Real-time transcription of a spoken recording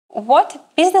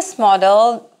What business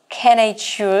model can I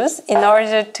choose in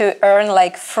order to earn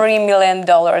like $3 million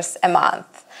a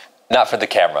month? Not for the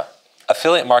camera.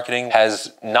 Affiliate marketing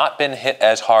has not been hit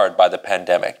as hard by the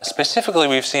pandemic. Specifically,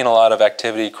 we've seen a lot of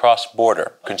activity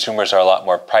cross-border. Consumers are a lot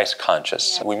more price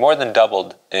conscious. We more than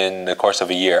doubled in the course of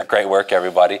a year. Great work,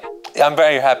 everybody. I'm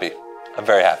very happy. I'm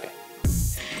very happy.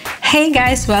 Hey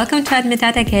guys, welcome to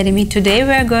Admitad Academy. Today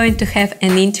we are going to have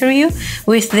an interview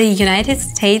with the United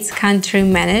States Country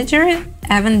Manager,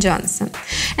 Jonson.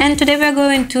 And today we are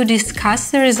going to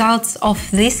discuss the results of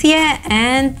this year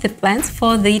and the plans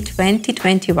for the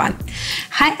 2021.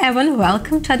 Hi Evan,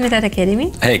 welcome to Admitad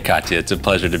Academy. Hey Katya, it's a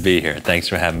pleasure to be here. Thanks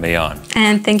for having me on.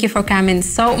 And thank you for coming.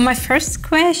 So my first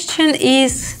question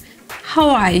is, how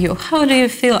are you? How do you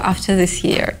feel after this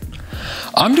year?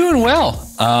 I'm doing well.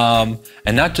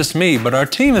 And not just me, but our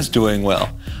team is doing well.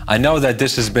 I know that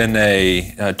this has been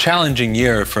a challenging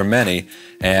year for many,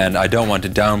 and I don't want to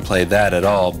downplay that at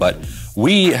all, but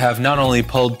we have not only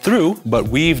pulled through, but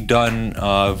we've done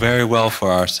very well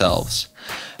for ourselves.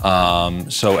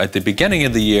 So at the beginning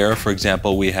of the year, for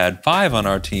example, we had 5 on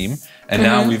our team, and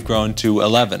now we've grown to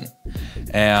 11.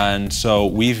 And so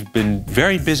we've been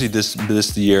very busy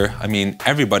this year. I mean,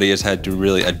 everybody has had to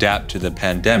really adapt to the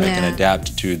pandemic and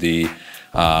adapt to the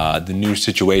new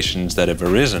situations that have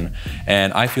arisen.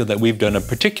 And I feel that we've done a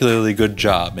particularly good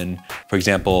job in, for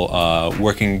example,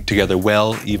 working together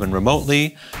well, even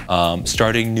remotely,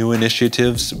 starting new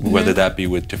initiatives, whether that be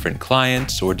with different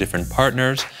clients or different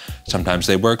partners. Sometimes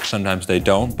they work, sometimes they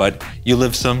don't, but you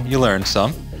live some, you learn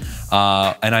some.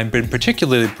 And I've been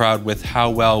particularly proud with how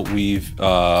well we've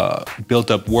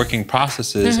built up working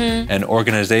processes and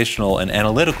organizational and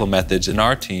analytical methods in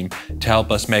our team to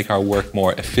help us make our work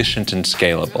more efficient and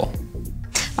scalable.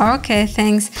 Okay,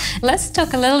 thanks. Let's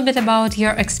talk a little bit about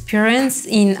your experience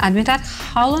in Admitad.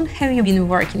 How long have you been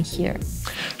working here?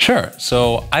 Sure.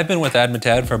 So I've been with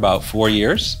Admitad for about 4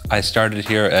 years. I started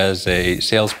here as a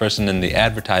salesperson in the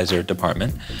advertiser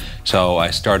department. So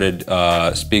I started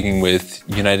speaking with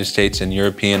United States and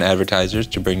European advertisers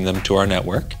to bring them to our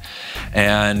network.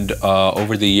 And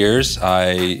over the years,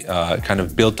 I kind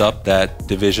of built up that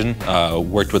division,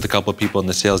 worked with a couple of people in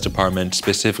the sales department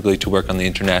specifically to work on the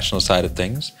international side of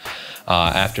things.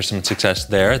 After some success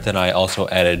there, then I also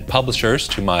added publishers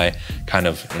to my kind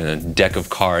of deck of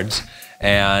cards.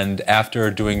 And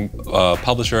after doing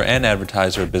publisher and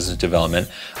advertiser business development,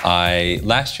 I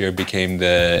last year became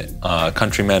the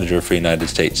country manager for the United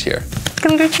States here.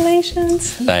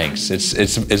 Congratulations! Thanks.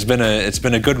 It's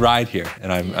been a good ride here,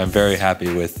 and I'm very happy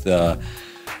I'm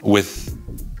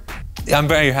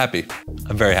very happy.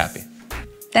 I'm very happy.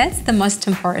 That's the most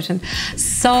important.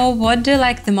 So what do you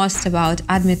like the most about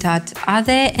Admitad? Are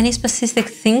there any specific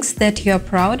things that you're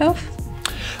proud of?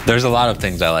 There's a lot of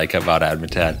things I like about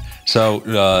Admitad. So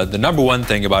the number one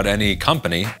thing about any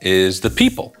company is the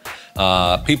people.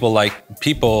 People like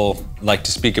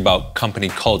to speak about company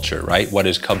culture, right? What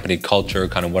is company culture?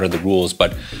 Kind of what are the rules?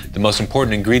 But the most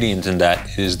important ingredient in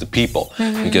that is the people.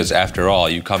 Because after all,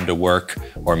 you come to work,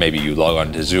 or maybe you log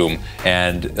on to Zoom,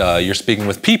 and you're speaking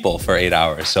with people for 8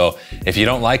 hours. So if you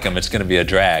don't like them, it's going to be a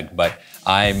drag. But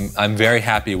I'm very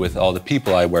happy with all the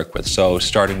people I work with. So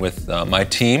starting with my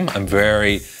team, I'm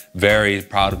very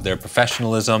proud of their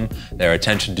professionalism, their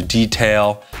attention to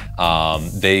detail.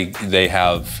 They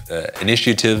have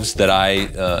initiatives that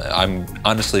I'm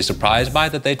honestly surprised by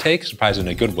that they take, surprised in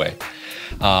a good way.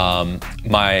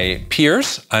 My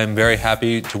peers, I'm very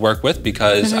happy to work with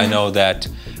because I know that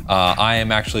I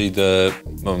am actually the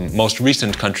most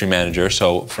recent country manager.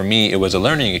 So for me, it was a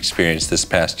learning experience this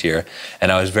past year,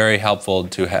 and I was very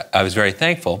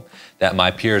thankful that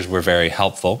my peers were very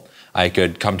helpful. I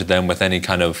could come to them with any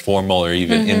kind of formal or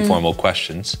even informal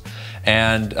questions.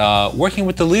 And working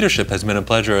with the leadership has been a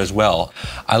pleasure as well.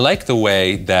 I like the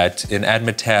way that in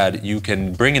Admitad you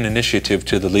can bring an initiative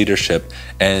to the leadership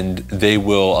and they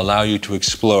will allow you to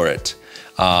explore it.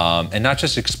 And not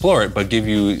just explore it, but give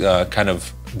you kind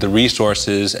of the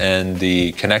resources and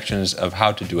the connections of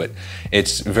how to do it.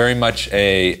 It's very much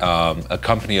a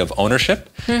company of ownership,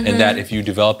 in that if you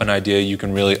develop an idea, you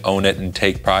can really own it and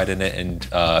take pride in it and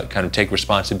kind of take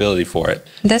responsibility for it.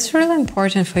 That's really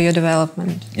important for your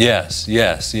development. Yes.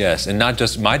 And not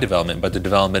just my development, but the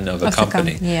development of a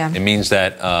company. It means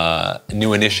that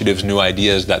new initiatives, new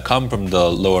ideas that come from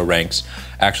the lower ranks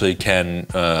actually can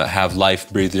have life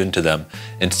breathed into them,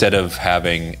 instead of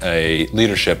having a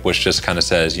leadership which just kind of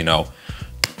says, you know,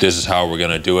 this is how we're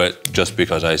going to do it just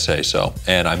because I say so.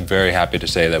 And I'm very happy to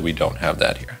say that we don't have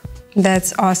that here.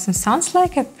 That's awesome. Sounds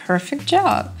like a perfect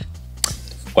job.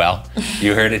 Well,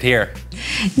 you heard it here.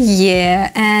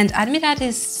 Yeah, and Admitad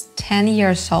is 10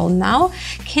 years old now.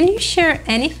 Can you share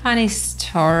any funny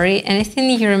story, anything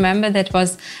you remember that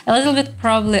was a little bit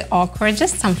probably awkward,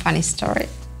 just some funny story?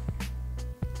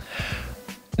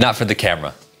 Not for the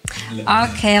camera.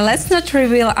 Okay, let's not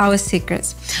reveal our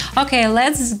secrets. Okay,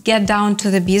 let's get down to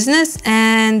the business.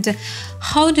 And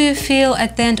how do you feel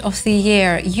at the end of the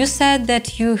year? You said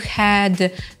that you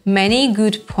had many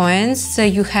good points, so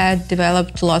you had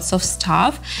developed lots of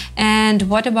stuff. And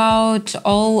what about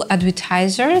all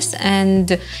advertisers?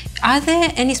 And are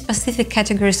there any specific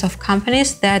categories of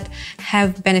companies that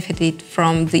have benefited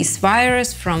from this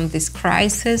virus, from this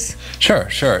crisis? Sure.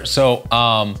 So,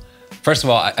 first of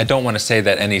all, I don't want to say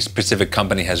that any specific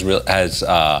company has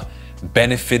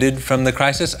benefited from the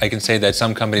crisis. I can say that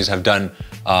some companies have done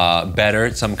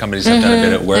better, some companies have done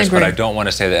a bit worse, but I don't want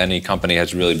to say that any company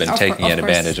has really been taking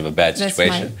advantage of a bad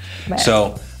situation.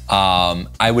 So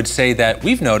I would say that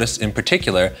we've noticed in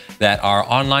particular that our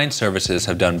online services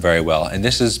have done very well. And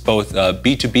this is both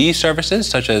B2B services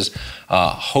such as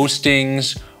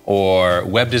hostings or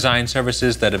web design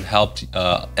services that have helped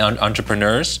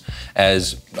entrepreneurs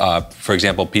as, for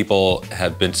example, people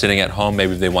have been sitting at home,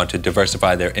 maybe they want to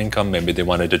diversify their income, maybe they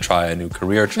wanted to try a new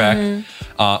career track.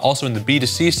 Also in the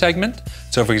B2C segment,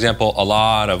 so for example, a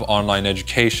lot of online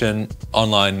education,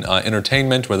 online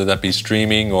entertainment, whether that be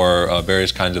streaming or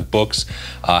various kinds of books,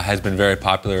 has been very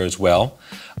popular as well.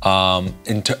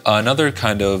 Another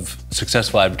kind of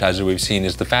successful advertiser we've seen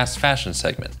is the fast fashion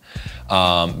segment.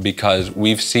 Because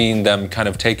we've seen them kind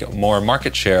of take more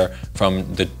market share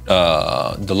from the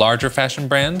larger fashion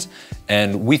brands,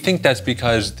 and we think that's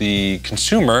because the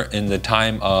consumer in the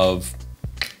time of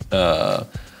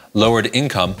lowered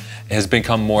income has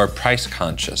become more price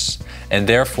conscious, and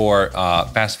therefore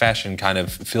fast fashion kind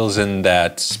of fills in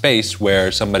that space where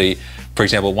somebody, for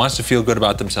example, wants to feel good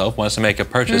about themselves, wants to make a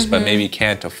purchase, but maybe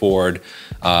can't afford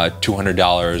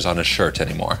 $200 on a shirt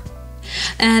anymore.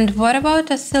 And what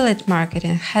about affiliate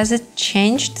marketing? Has it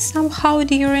changed somehow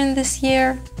during this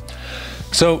year?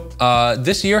 So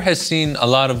this year has seen a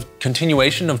lot of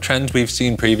continuation of trends we've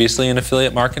seen previously in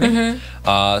affiliate marketing.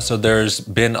 So there's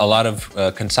been a lot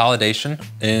of consolidation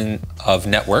of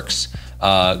networks.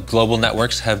 Global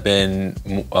networks have been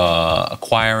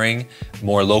acquiring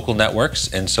more local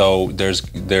networks, and so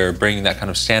they're bringing that kind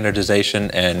of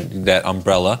standardization and that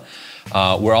umbrella.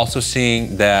 We're also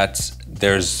seeing that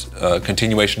there's a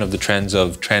continuation of the trends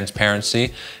of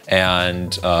transparency,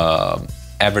 and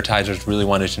advertisers really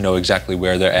wanted to know exactly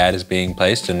where their ad is being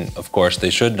placed, and of course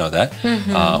they should know that.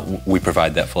 We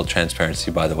provide that full transparency,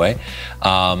 by the way.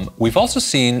 We've also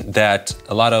seen that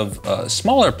a lot of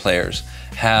smaller players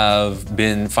have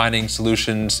been finding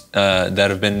solutions that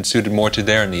have been suited more to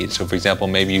their needs. So for example,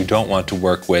 maybe you don't want to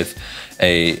work with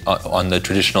on the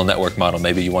traditional network model.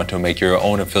 Maybe you want to make your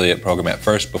own affiliate program at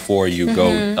first before you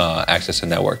go access a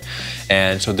network.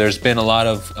 And so there's been a lot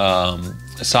of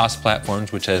SaaS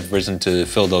platforms which have risen to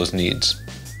fill those needs.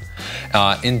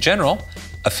 In general,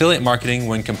 affiliate marketing,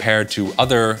 when compared to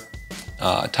other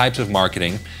types of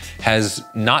marketing, has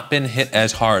not been hit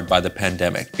as hard by the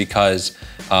pandemic because,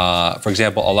 for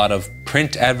example, a lot of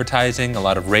print advertising, a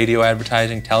lot of radio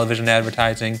advertising, television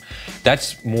advertising,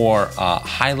 that's more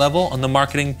high level on the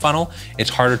marketing funnel. It's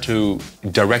harder to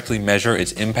directly measure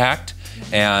its impact.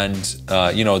 And,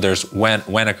 you know, there's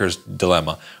Wanneker's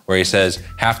dilemma, where he says,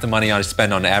 half the money I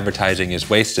spend on advertising is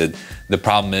wasted. The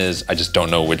problem is, I just don't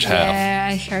know which half. Yeah,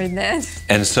 I heard that.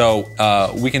 And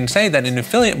so we can say that in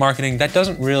affiliate marketing, that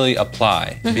doesn't really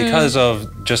apply because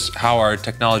of just how our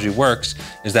technology works,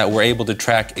 is that we're able to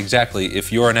track exactly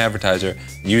if you're an advertiser,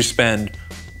 you spend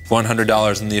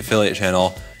 $100 in the affiliate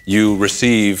channel, you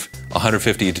receive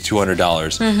 $150 to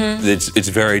 $200. It's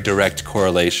very direct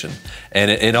correlation. And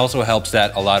it also helps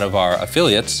that a lot of our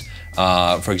affiliates,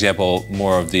 for example,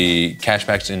 more of the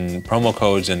cashbacks and promo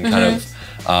codes and kind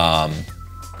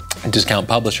of discount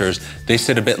publishers, they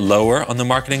sit a bit lower on the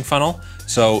marketing funnel.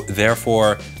 So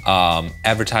therefore,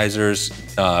 advertisers,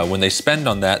 when they spend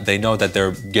on that, they know that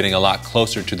they're getting a lot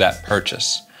closer to that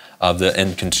purchase of the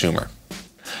end consumer.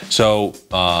 So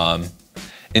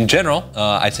in general,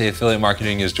 I'd say affiliate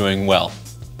marketing is doing well.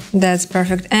 That's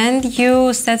perfect. And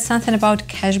you said something about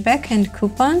cashback and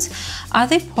coupons. Are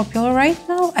they popular right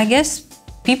now? I guess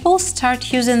people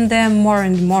start using them more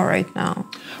and more right now.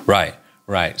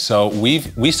 Right. So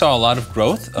we saw a lot of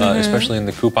growth, especially in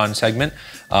the coupon segment.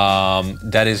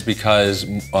 That is because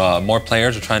more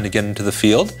players are trying to get into the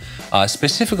field.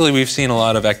 Specifically, we've seen a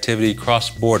lot of activity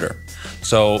cross-border.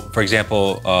 So, for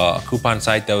example, a coupon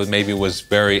site that maybe was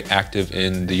very active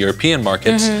in the European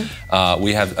markets,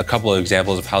 we have a couple of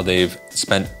examples of how they've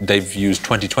used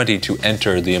 2020 to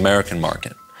enter the American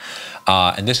market.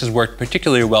 And this has worked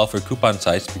particularly well for coupon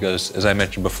sites because, as I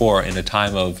mentioned before, in a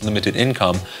time of limited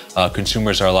income,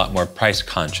 consumers are a lot more price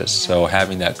conscious. So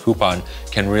having that coupon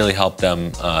can really help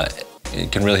them,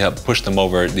 it can really help push them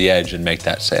over the edge and make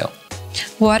that sale.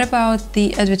 What about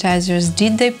the advertisers?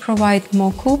 Did they provide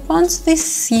more coupons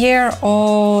this year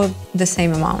or the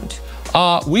same amount?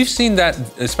 We've seen that,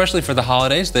 especially for the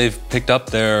holidays, they've picked up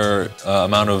their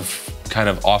amount of kind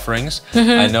of offerings.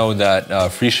 I know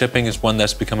that free shipping is one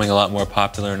that's becoming a lot more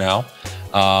popular now.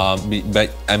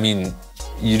 But I mean,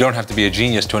 you don't have to be a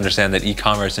genius to understand that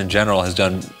e-commerce in general has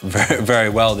done very, very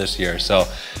well this year. So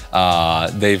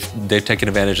they've taken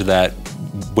advantage of that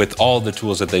with all the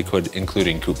tools that they could,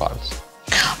 including coupons.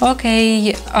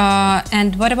 Okay,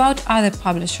 and what about other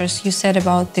publishers? You said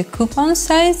about the coupon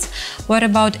sites. What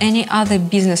about any other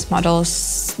business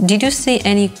models? Did you see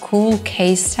any cool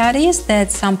case studies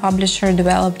that some publisher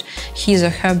developed his or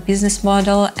her business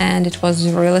model and it was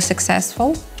really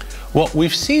successful? Well,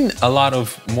 we've seen a lot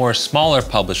of more smaller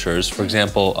publishers, for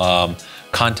example,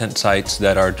 content sites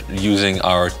that are using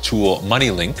our tool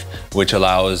MoneyLink, which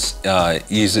allows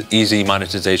easy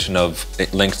monetization of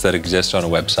links that exist on a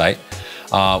website.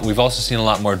 We've also seen a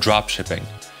lot more drop shipping.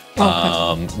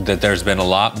 That there's been a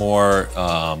lot more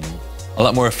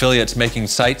affiliates making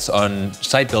sites on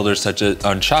site builders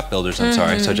shop builders,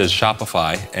 such as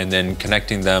Shopify, and then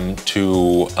connecting them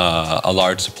to a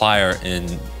large supplier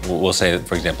in, we'll say,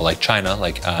 for example, like China,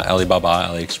 like Alibaba,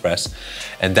 AliExpress,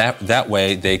 and that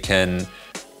way they can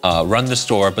run the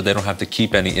store, but they don't have to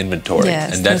keep any inventory.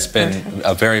 Yes, and that's been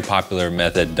a very popular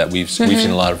method that we've seen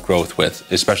a lot of growth with,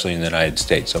 especially in the United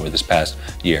States over this past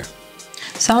year.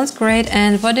 Sounds great.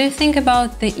 And what do you think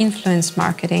about the influence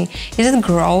marketing? Is it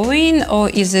growing or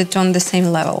is it on the same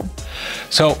level?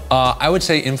 So I would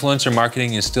say influencer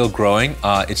marketing is still growing.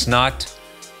 It's not,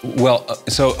 well,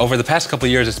 so over the past couple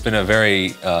of years, it's been a very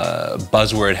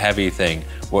buzzword heavy thing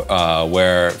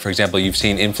where, for example, you've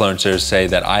seen influencers say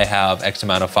that I have X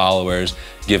amount of followers,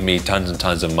 give me tons and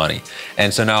tons of money.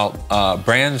 And so now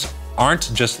brands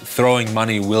aren't just throwing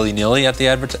money willy-nilly at the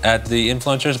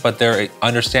influencers, but they're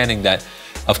understanding that,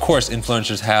 of course,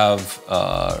 influencers have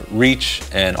reach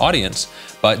and audience,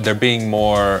 but they're being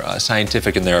more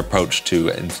scientific in their approach to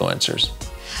influencers.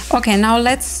 Okay, now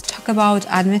let's talk about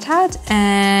Admitad.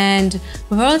 And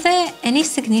were there any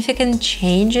significant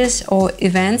changes or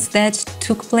events that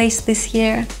took place this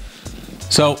year?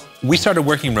 So we started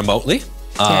working remotely.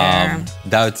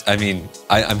 That's, I mean,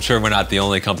 I'm sure we're not the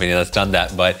only company that's done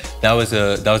that, but that was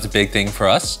a big thing for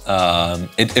us.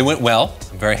 It went well.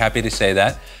 I'm very happy to say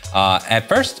that. At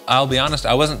first, I'll be honest,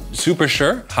 I wasn't super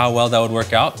sure how well that would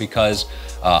work out because,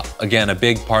 again, a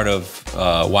big part of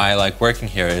why I like working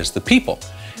here is the people.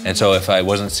 And so if I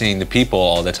wasn't seeing the people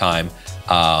all the time,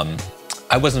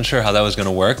 I wasn't sure how that was going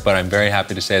to work, but I'm very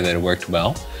happy to say that it worked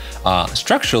well.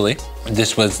 Structurally,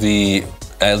 this was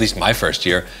at least my first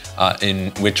year,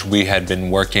 in which we had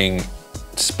been working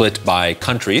split by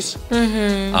countries.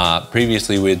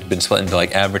 Previously, we'd been split into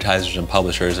like advertisers and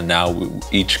publishers, and now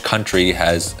each country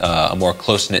has a more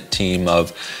close-knit team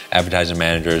of advertising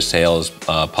managers, sales,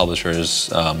 publishers,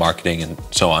 marketing, and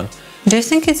so on. Do you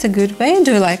think it's a good way?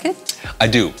 Do you like it? I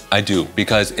do,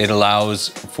 because it allows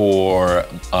for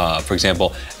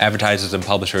example, advertisers and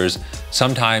publishers,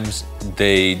 sometimes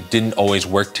they didn't always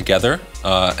work together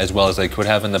as well as they could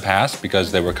have in the past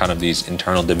because there were kind of these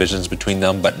internal divisions between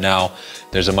them, but now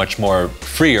there's a much more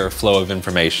freer flow of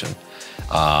information.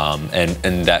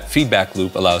 And that feedback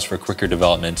loop allows for quicker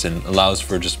developments and allows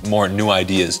for just more new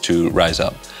ideas to rise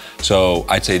up. So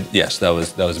I'd say, yes, that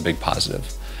was a big positive.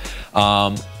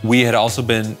 We had also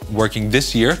been working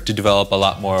this year to develop a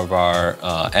lot more of our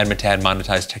Admitad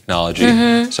monetized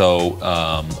technology. So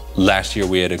last year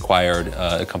we had acquired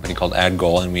a company called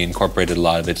AdGoal, and we incorporated a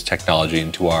lot of its technology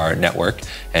into our network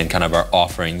and kind of our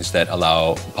offerings that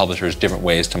allow publishers different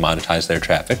ways to monetize their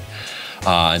traffic.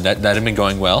 And that had been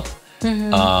going well.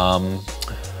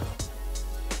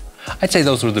 I'd say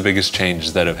those were the biggest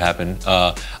changes that have happened.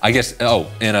 I guess,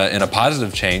 in a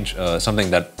positive change,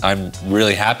 something that I'm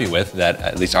really happy with, that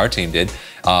at least our team did,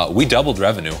 we doubled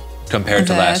revenue compared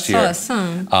to last year.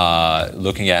 Awesome.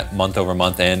 Looking at month over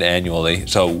month and annually.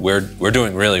 So we're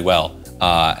doing really well.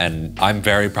 And I'm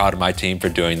very proud of my team for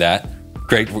doing that.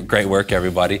 Great work,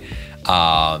 everybody.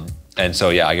 And so,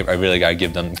 yeah, I really got to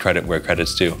give them credit where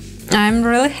credit's due. I'm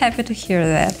really happy to hear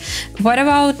that. What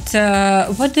about,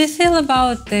 what do you feel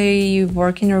about the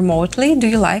working remotely? Do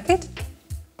you like it?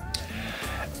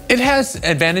 It has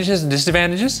advantages and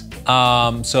disadvantages.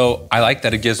 So I like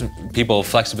that it gives people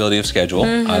flexibility of schedule.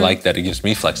 I like that it gives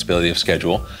me flexibility of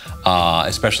schedule,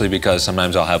 especially because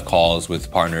sometimes I'll have calls with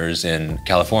partners in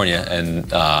California, and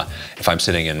if I'm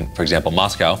sitting in, for example,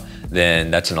 Moscow,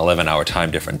 then that's an 11-hour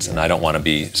time difference, and I don't want to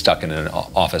be stuck in an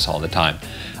office all the time.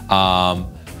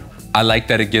 I like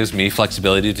that it gives me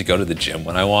flexibility to go to the gym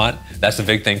when I want. That's a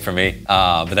big thing for me,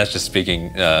 but that's just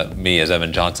speaking me as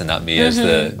Evan Jonson, not me as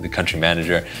the country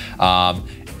manager.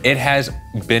 It has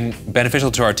been beneficial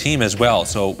to our team as well.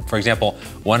 So, for example,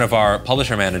 one of our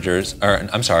publisher managers, or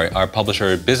I'm sorry, our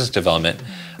publisher business development,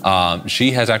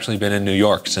 she has actually been in New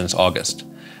York since August.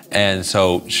 And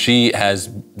so she has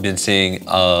been seeing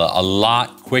a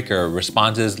lot quicker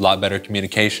responses, a lot better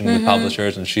communication with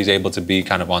publishers, and she's able to be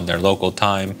kind of on their local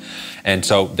time. And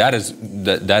so that has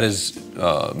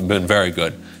been very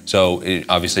good. So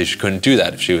obviously she couldn't do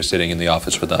that if she was sitting in the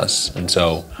office with us. And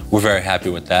so we're very happy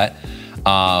with that.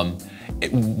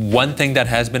 One thing that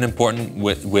has been important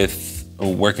with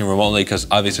working remotely, because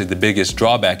obviously the biggest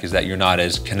drawback is that you're not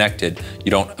as connected. You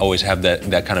don't always have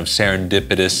that kind of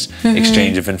serendipitous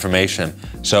exchange of information.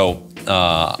 So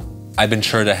I've been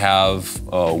sure to have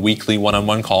weekly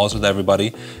one-on-one calls with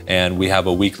everybody, and we have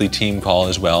a weekly team call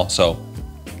as well. So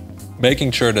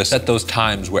making sure to set those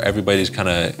times where everybody's kind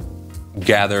of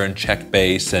gather and check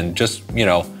base and just, you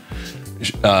know,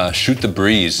 shoot the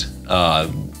breeze.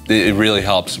 It really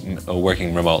helps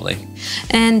working remotely.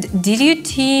 And did your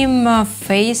team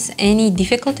face any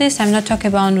difficulties? I'm not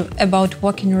talking about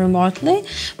working remotely,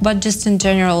 but just in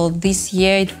general, this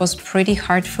year it was pretty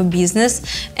hard for business.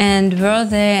 And were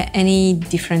there any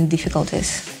different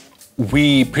difficulties?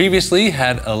 We previously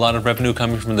had a lot of revenue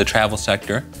coming from the travel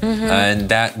sector, and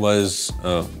that was,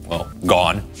 well,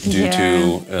 gone due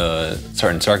to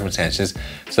certain circumstances.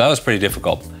 So that was pretty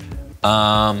difficult.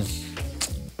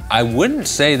 I wouldn't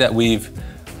say that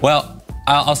well,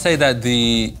 I'll say that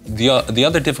the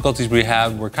other difficulties we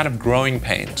have were kind of growing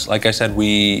pains. Like I said,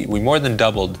 we more than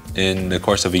doubled in the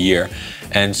course of a year.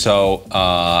 And so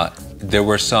there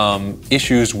were some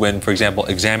issues when, for example,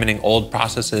 examining old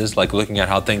processes, like looking at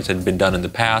how things had been done in the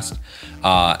past,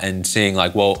 and seeing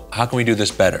like, well, how can we do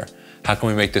this better? How can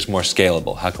we make this more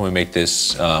scalable? How can we make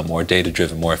this more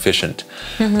data-driven, more efficient?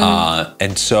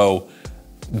 And so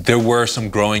there were some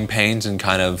growing pains in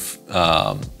kind of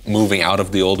moving out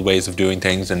of the old ways of doing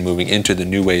things and moving into the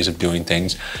new ways of doing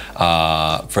things.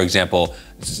 For example,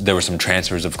 there were some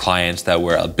transfers of clients that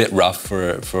were a bit rough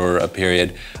for a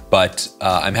period, but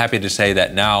I'm happy to say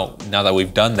that now that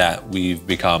we've done that, we've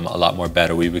become a lot more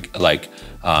better.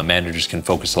 Managers can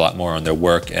focus a lot more on their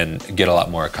work and get a lot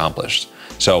more accomplished.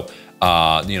 So,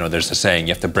 you know, there's a saying,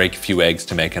 you have to break a few eggs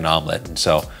to make an omelet. And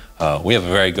so we have a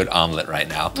very good omelet right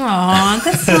now. Oh,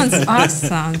 that sounds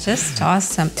awesome, just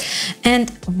awesome.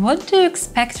 And what do you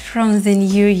expect from the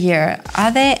new year?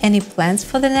 Are there any plans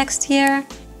for the next year?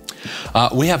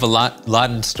 We have a lot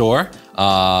in store.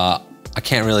 I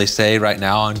can't really say right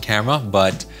now on camera,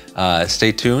 but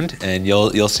stay tuned, and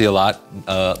you'll see a lot.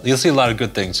 You'll see a lot of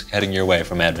good things heading your way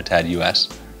from Admitad US.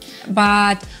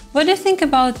 But what do you think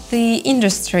about the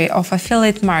industry of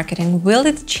affiliate marketing? Will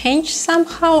it change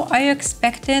somehow? Are you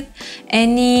expecting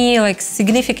any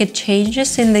significant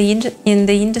changes in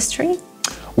the industry?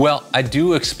 Well, I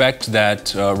do expect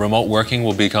that remote working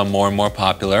will become more and more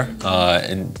popular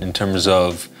in terms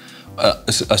of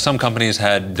some companies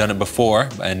had done it before,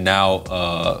 and now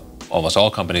almost all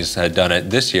companies had done it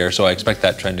this year, so I expect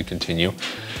that trend to continue.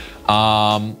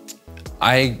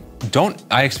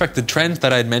 I expect the trends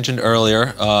that I had mentioned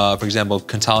earlier, for example,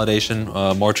 consolidation,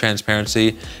 more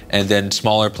transparency, and then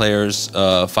smaller players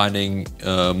finding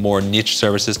more niche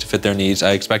services to fit their needs.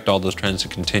 I expect all those trends to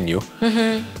continue.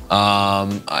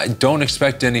 I don't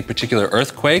expect any particular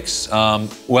earthquakes.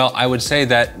 Well, I would say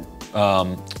that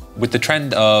with the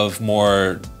trend of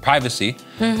more privacy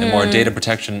and more data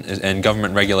protection and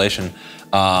government regulation,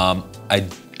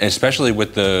 especially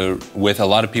with a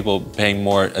lot of people paying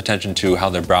more attention to how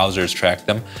their browsers track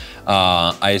them,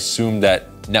 I assume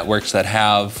that networks that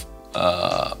have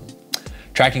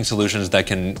tracking solutions that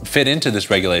can fit into this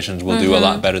regulations will do a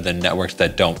lot better than networks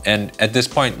that don't. And at this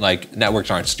point, networks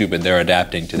aren't stupid, they're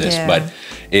adapting to this, but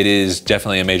it is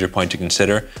definitely a major point to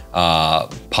consider.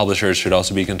 Publishers should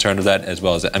also be concerned with that, as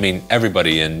well as, I mean,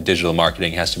 everybody in digital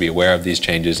marketing has to be aware of these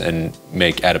changes and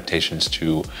make adaptations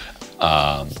to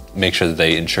make sure that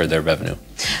they ensure their revenue.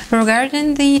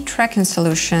 Regarding the tracking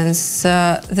solutions,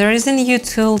 there is a new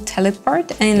tool,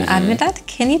 Teleport, in Admitad.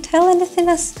 Can you tell anything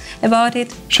else about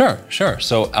it? Sure.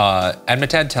 So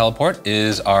Admitad Teleport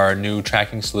is our new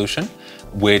tracking solution.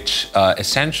 which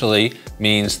essentially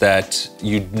means that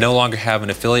you no longer have an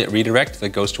affiliate redirect that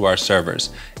goes to our servers.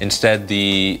 Instead,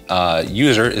 the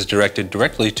user is directed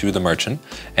directly to the merchant,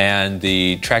 and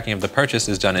the tracking of the purchase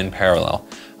is done in parallel.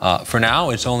 For now,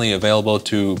 it's only available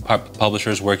to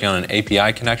publishers working on an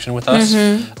API connection with us.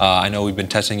 I know we've been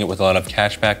testing it with a lot of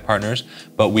cashback partners,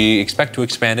 but we expect to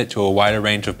expand it to a wider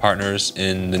range of partners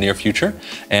in the near future.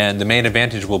 And the main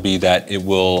advantage will be that it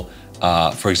will,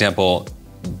 for example,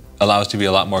 allow us to be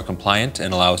a lot more compliant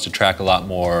and allow us to track a lot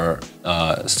more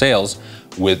sales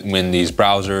when these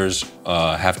browsers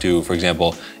have to, for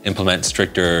example, implement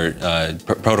stricter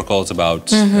protocols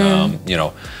about, you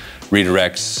know,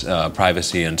 redirects,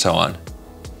 privacy, and so on.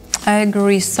 I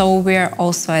agree. So we're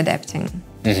also adapting.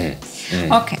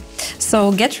 Okay,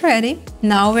 so get ready.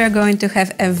 Now we're going to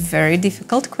have a very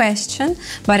difficult question,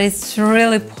 but it's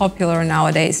really popular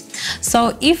nowadays.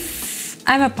 So if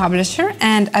I'm a publisher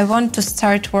and I want to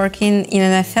start working in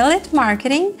an affiliate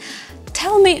marketing,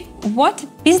 tell me, what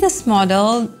business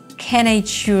model can I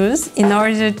choose in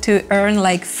order to earn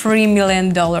like $3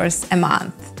 million a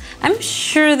month? I'm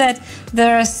sure that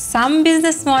there are some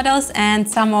business models and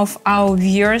some of our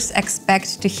viewers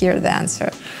expect to hear the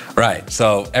answer. Right,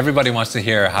 so everybody wants to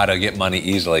hear how to get money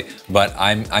easily, but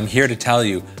I'm here to tell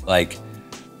you, like,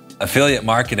 affiliate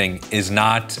marketing is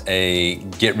not a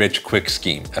get-rich-quick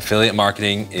scheme. Affiliate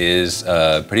marketing is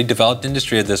a pretty developed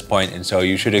industry at this point, and so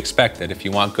you should expect that if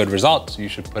you want good results, you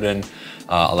should put in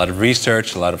a lot of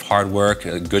research, a lot of hard work,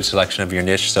 a good selection of your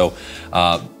niche. So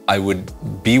I would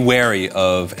be wary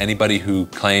of anybody who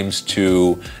claims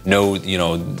to know, you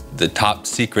know, the top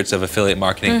secrets of affiliate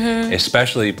marketing,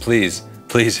 especially, please,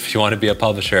 if you want to be a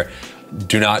publisher,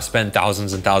 do not spend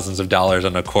thousands and thousands of dollars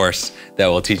on a course that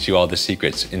will teach you all the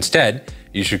secrets. Instead,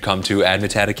 you should come to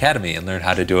Admitad Academy and learn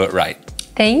how to do it right.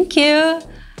 Thank you.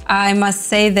 I must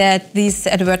say that this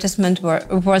advertisement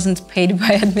wasn't paid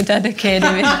by Admitad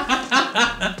Academy.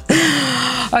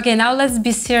 Okay, now let's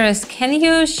be serious. Can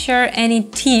you share any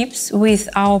tips with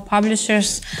our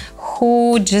publishers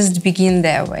who just begin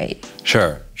their way?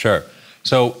 Sure.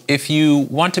 So if you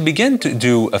want to begin to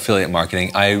do affiliate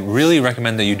marketing, I really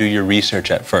recommend that you do your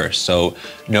research at first. So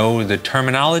know the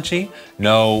terminology,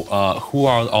 know who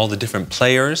are all the different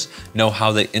players, know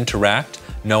how they interact,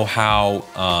 know how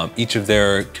each of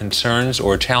their concerns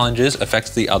or challenges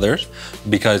affects the others,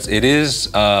 because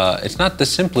it's not the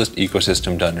simplest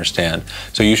ecosystem to understand.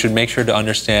 So you should make sure to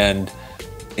understand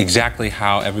exactly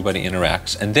how everybody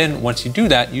interacts. And then once you do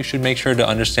that, you should make sure to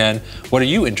understand, what are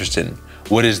you interested in?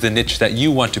 What is the niche that you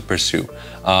want to pursue?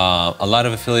 A lot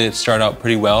of affiliates start out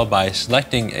pretty well by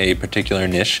selecting a particular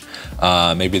niche.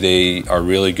 Maybe they are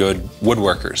really good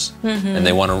woodworkers, and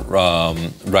they want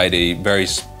to write a very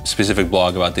specific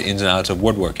blog about the ins and outs of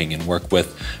woodworking and work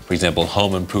with, for example,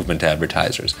 home improvement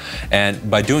advertisers. And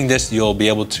by doing this, you'll be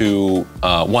able to,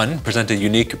 one, present a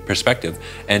unique perspective,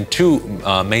 and two,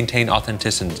 maintain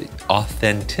authenticity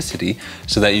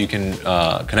so that you can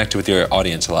connect with your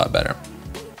audience a lot better.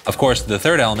 Of course, the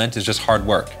third element is just hard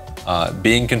work.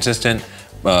 Being consistent,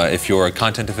 if you're a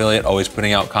content affiliate, always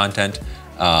putting out content,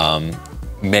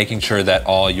 making sure that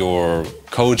all your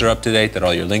codes are up to date, that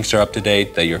all your links are up to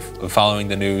date, that you're following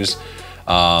the news.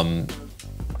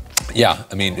 Yeah,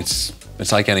 I mean,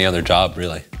 it's like any other job,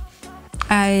 really.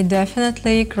 I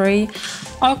definitely agree.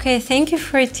 Okay, thank you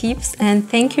for your tips and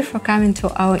thank you for coming to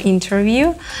our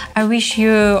interview. I wish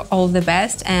you all the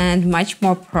best and much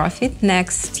more profit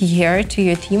next year to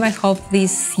your team. I hope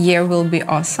this year will be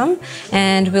awesome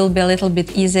and will be a little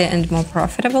bit easier and more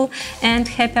profitable. And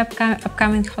happy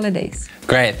upcoming holidays.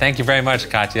 Great, thank you very much,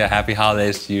 Katya. Happy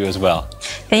holidays to you as well.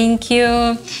 Thank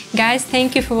you. Guys,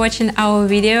 thank you for watching our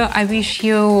video. I wish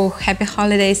you happy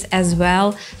holidays as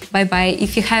well. Bye-bye.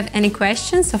 If you have any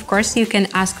questions, of course, you can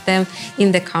ask them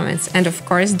in the comments. And of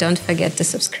course, don't forget to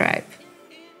subscribe.